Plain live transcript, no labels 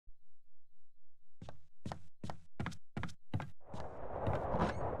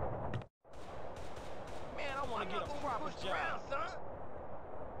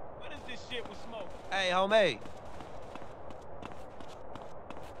Hey, homie.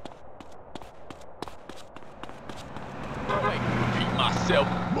 Repeat myself.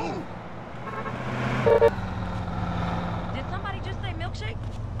 Move. Did somebody just say milkshake?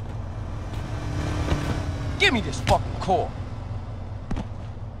 Give me this fucking core.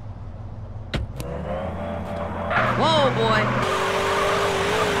 Whoa, boy.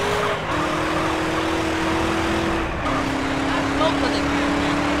 I smoke with it.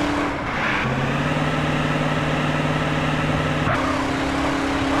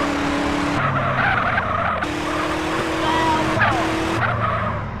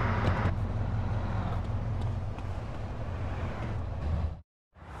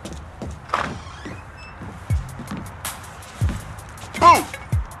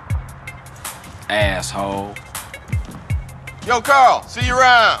 Asshole. Yo, Carl, see you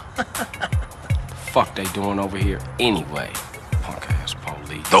around. Fuck they doing over here anyway? Punk ass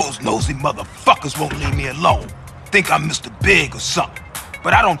police. Those nosy motherfuckers won't leave me alone. Think I'm Mr. Big or something.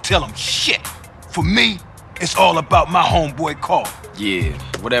 But I don't tell them shit. For me, it's all about my homeboy Carl. Yeah,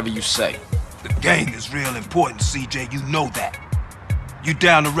 whatever you say. The gang is real important, CJ, you know that. You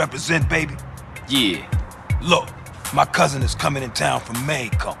down to represent, baby? Yeah. Look, my cousin is coming in town from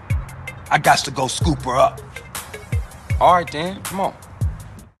Mexico. I got to go scoop her up. All right, then. Come on.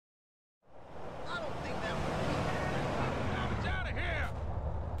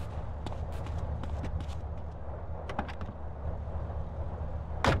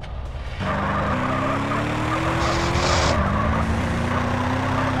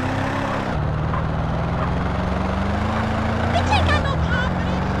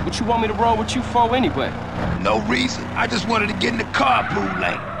 What you want me to roll with you for anyway? No reason. I just wanted to get in the carpool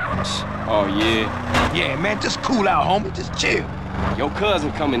lane. Oh, yeah? Yeah, man, just cool out, homie. Just chill. Your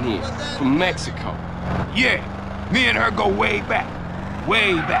cousin coming here from Mexico. Yeah, me and her go way back.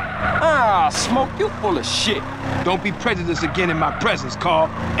 Way back. Ah, Smoke, you full of shit. Don't be prejudiced again in my presence, Carl.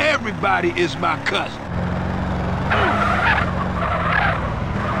 Everybody is my cousin.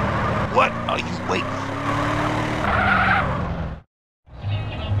 What are you waiting for?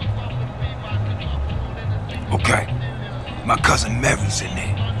 Okay, my cousin Mary's in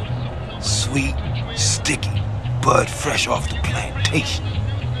there. Sweet, sticky, bud fresh off the plantation.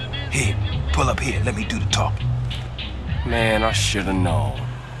 Here, pull up here, let me do the talking. Man, I should've known.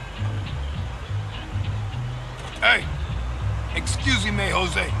 Hey, excuse me,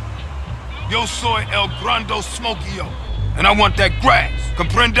 Jose. Yo soy el grande smokio, and I want that grass,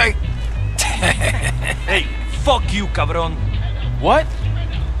 comprende? Hey, fuck you, cabron. What?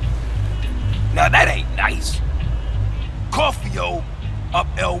 Now that ain't nice. Coffee-o up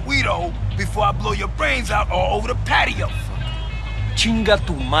El Guido before I blow your brains out all over the patio. Chinga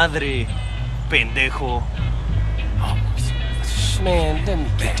tu madre, pendejo. Man, let me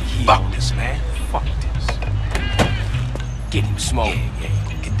get the heat Fuck on this, man. Fuck this. Get him, Smoke. Yeah,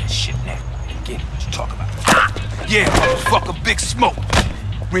 go get that shit now. Get him, what you talking about? Yeah, motherfucker, Big Smoke.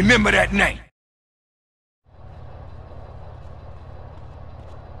 Remember that name.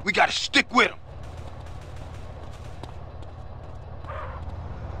 We gotta stick with him.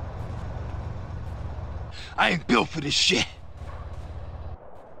 I ain't built for this shit.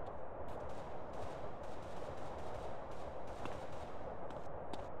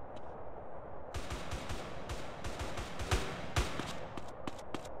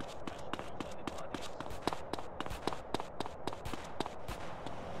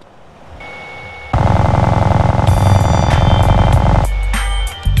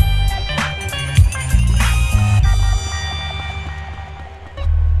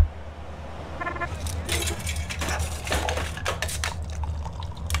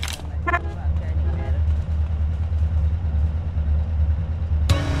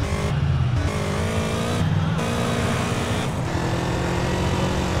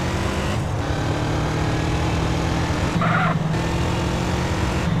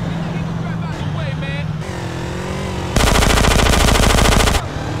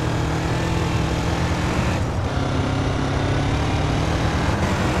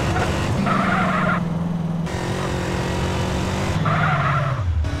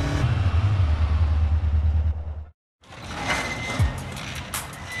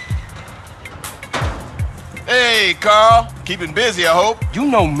 Hey, Carl. Keeping busy, I hope. You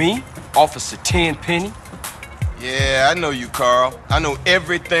know me, Officer Tenpenny. Yeah, I know you, Carl. I know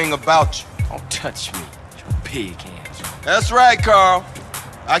everything about you. Don't touch me, you pig hands. That's right, Carl.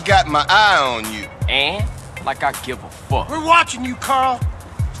 I got my eye on you. And like I give a fuck. We're watching you, Carl.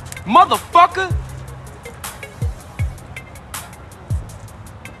 Motherfucker!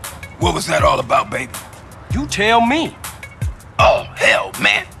 What was that all about, baby? You tell me. Oh, hell,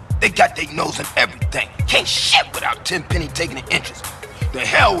 man. They got their nose in everything. Can't shit without Tenpenny taking an interest. The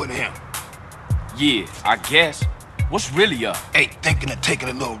hell with him. Yeah, I guess. What's really up? Hey, thinking of taking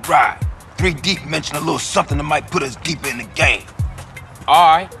a little ride. 3 Deep mentioned a little something that might put us deeper in the game.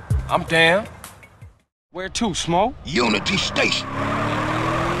 All right, I'm down. Where to, Smoke? Unity Station.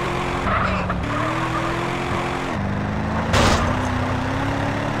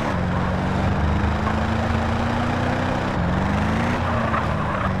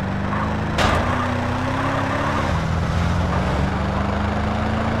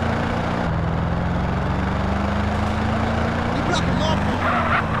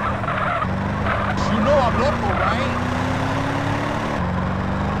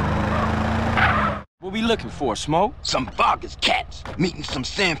 What we looking for, Smoke? Some Vargas cats meeting some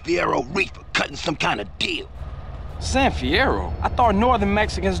San Fierro reefer, cutting some kind of deal. San Fierro? I thought northern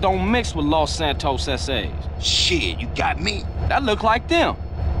Mexicans don't mix with Los Santos SAs. Shit, you got me. That look like them.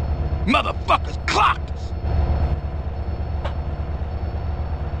 Motherfuckers clocked us.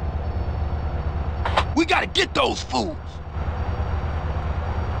 We gotta get those fools.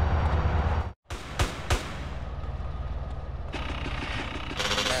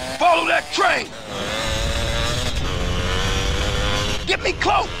 Follow that train. Get me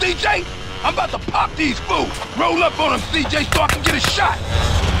close, CJ. I'm about to pop these fools. Roll up on them, CJ, so I can get a shot.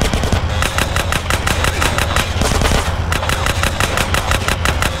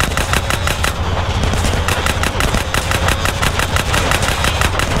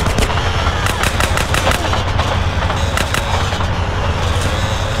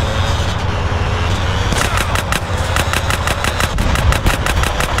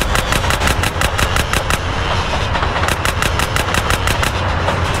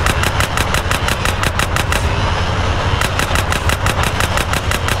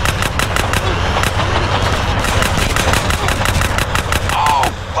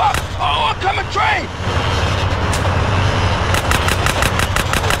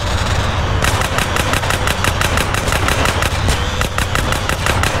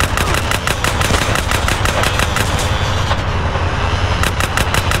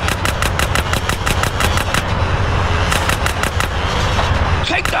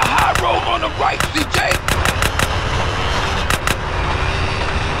 Take the high road on the right, CJ!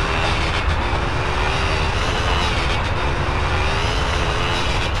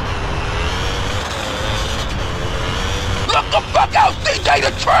 Look the fuck out, CJ,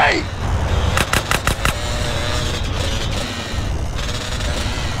 the train!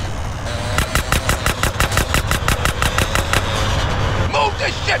 Move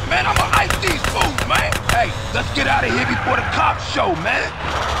this shit, man! I'ma ice these fools, man! Hey, let's get out of here before the cops show, man!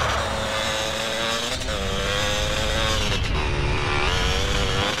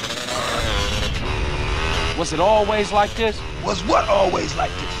 Was it always like this? Was what always like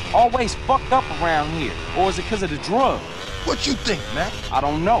this? Always fucked up around here? Or is it because of the drugs? What you think, man? I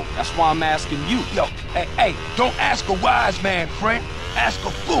don't know. That's why I'm asking you. Yo, hey, don't ask a wise man, friend. Ask a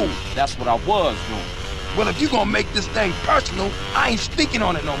fool. That's what I was doing. Well, if you gonna make this thing personal, I ain't speaking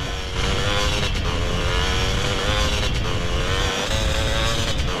on it no more.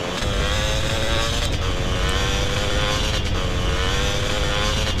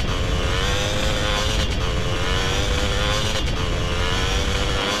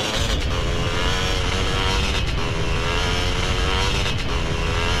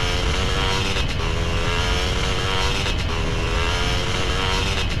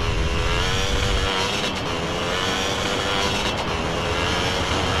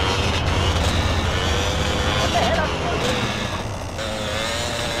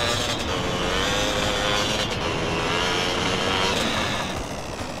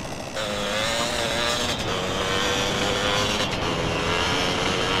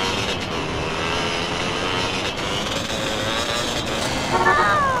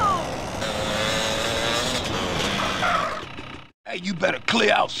 Hey, you better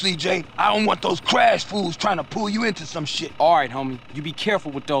clear out, CJ. I don't want those crash fools trying to pull you into some shit. All right, homie. You be careful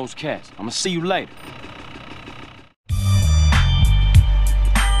with those cats. I'm gonna see you later.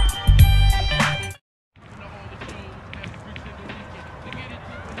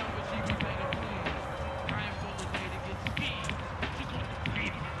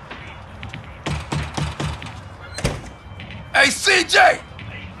 Hey, CJ!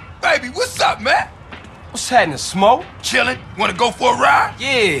 Baby, what's up, man? What's happening, Smoke? Chillin'? Wanna go for a ride?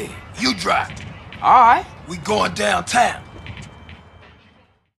 Yeah. You drive. All right. We going downtown.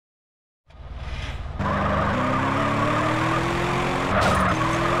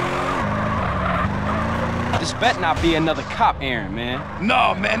 This better not be another cop errand, man.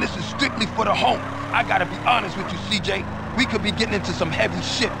 No, man, this is strictly for the home. I gotta be honest with you, CJ. we could be getting into some heavy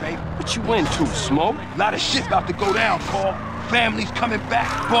shit, baby. What you into, Smoke? A lot of shit about to go down, Carl. Families coming back,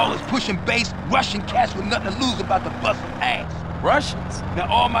 ballers pushing base, Russian cats with nothing to lose about to bust some ass. Russians? Now,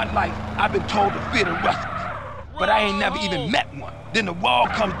 all my life, I've been told to fear the Russians. But I ain't never even met one. Then the wall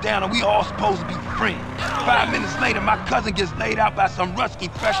comes down and we all supposed to be friends. 5 minutes later, my cousin gets laid out by some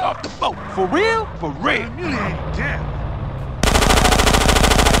Rusky fresh off the boat. For real? For real. Damn.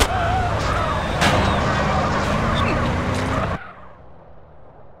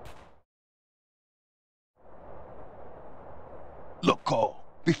 Look, Carl,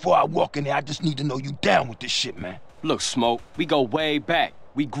 before I walk in there, I just need to know you down with this shit, man. Look, Smoke, we go way back.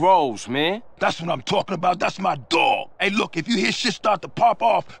 We grows, man. That's what I'm talking about. That's my dog. Hey, look, if you hear shit start to pop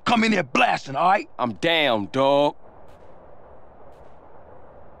off, come in there blasting, all right? I'm down, dog.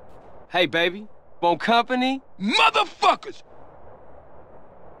 Hey, baby, want company? Motherfuckers!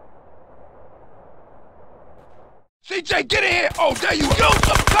 CJ, get in here! Oh, there you go!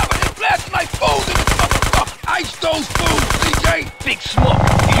 Some cover and blasting like fools in this motherfucker! Ice those fools, CJ! Big Smoke,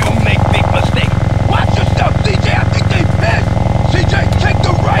 you don't make big mistakes. Watch yourself, CJ! I think they pissed! CJ, take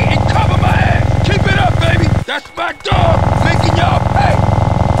the right and cover my ass! Keep it up, baby! That's my dog! Making y'all pay!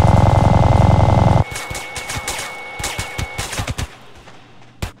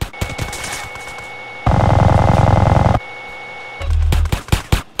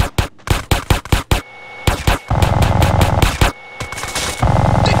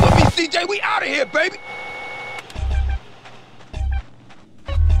 Stick with me, CJ! We out of here, baby!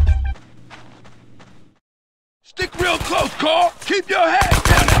 Stick real close, Carl. Keep your head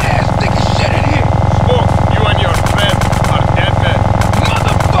down the ass sticking shit in here. Smoke, you and your friends are dead men.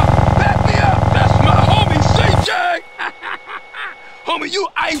 Motherfucker, back me up. That's my homie, CJ. Homie, you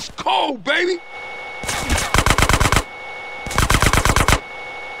ice cold, baby.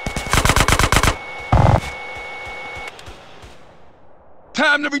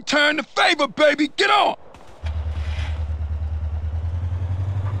 Time to return the favor, baby. Get on.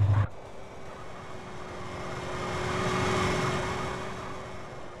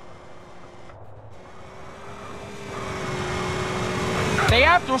 They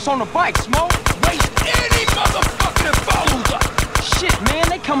after us on the bike, Smoke. Waste any motherfucker that follows us. Shit, man,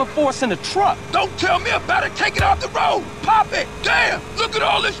 they coming for us in the truck. Don't tell me about it. Take it off the road. Pop it. Damn, look at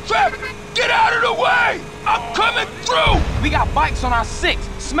all this traffic. Get out of the way. I'm coming through. We got bikes on our 6.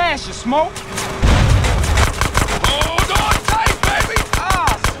 Smash it, Smoke. Hold on tight, baby.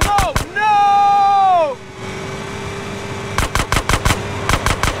 Ah, Smoke, no!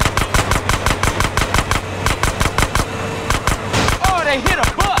 Oh, they hit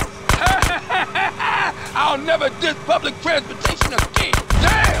a bus. I'll never diss public transportation again.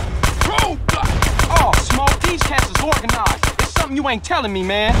 Damn, roadblock. Oh, Smoke, these cats is organized. It's something you ain't telling me,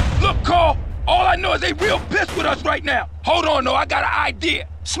 man. Look, Carl, all I know is they real pissed with us right now. Hold on, though, I got an idea.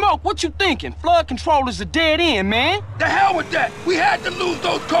 Smoke, what you thinking? Flood control is a dead end, man. The hell with that. We had to lose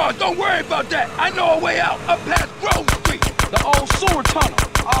those cars. Don't worry about that. I know a way out up past Grove Street. The old sewer tunnel.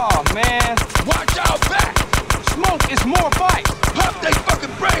 Oh, man. Watch out back. Smoke is more bikes. Pop they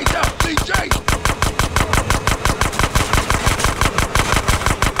fucking brains out, CJ.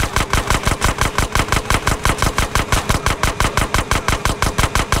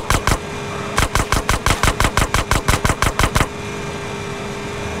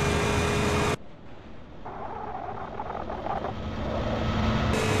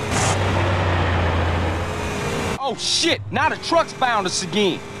 Oh, shit. Now the truck's found us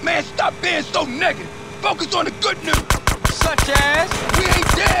again. Man, stop being so negative. Focus on the good news. Such as? We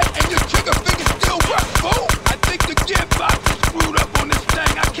ain't dead and your trigger finger still works, fool. I think the gearbox is screwed up on this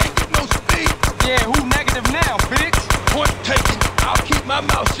thing. I can't get no speed. Yeah, who negative now, bitch? Point taken. I'll keep my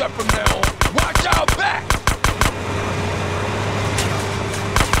mouth shut from now on. Watch out back.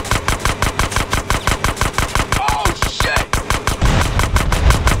 Oh, shit.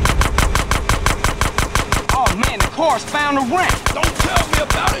 Oh, man, the car's found a ramp. Don't tell me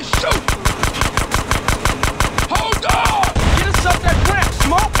about it. Shoot. Hold on. Get us up that ramp,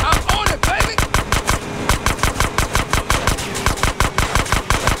 Smoke. I'm on it, baby.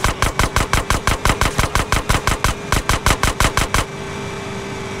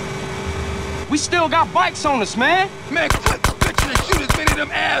 We still got bikes on us, man. Man, quit bitching and shoot as many of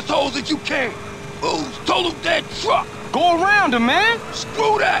them assholes as you can. Fools, total dead truck. Go around him, man.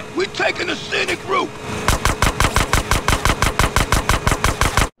 Screw that. We're taking the scenic route.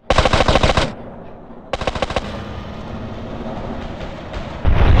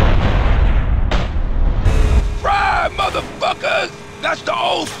 Fry, motherfuckers! That's the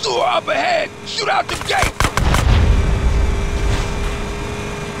old sewer up ahead. Shoot out the gate.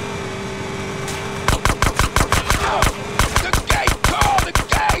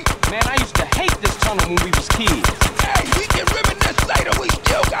 when we was kids. Hey, we can reminisce later. We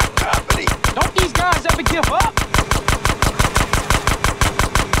still got company. Don't these guys ever give up?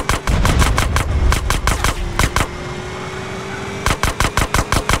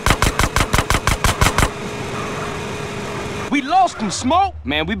 We lost them, Smoke.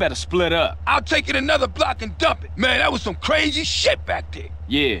 Man, we better split up. I'll take it another block and dump it. Man, that was some crazy shit back there.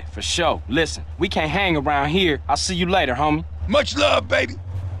 Yeah, for sure. Listen, we can't hang around here. I'll see you later, homie. Much love, baby.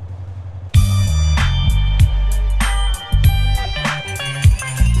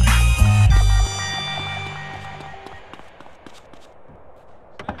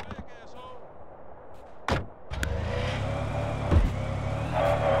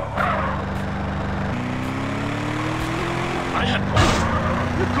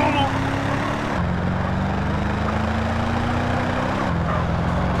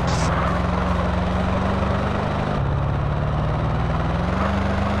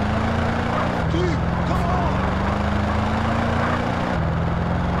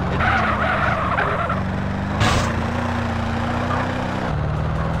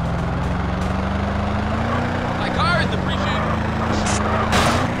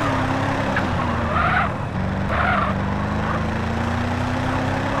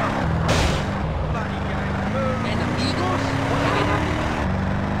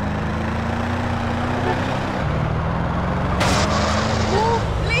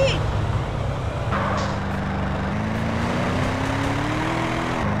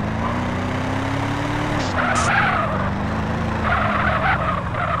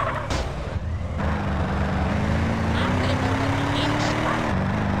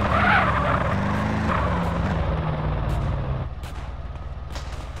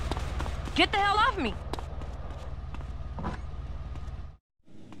 Get the hell off me!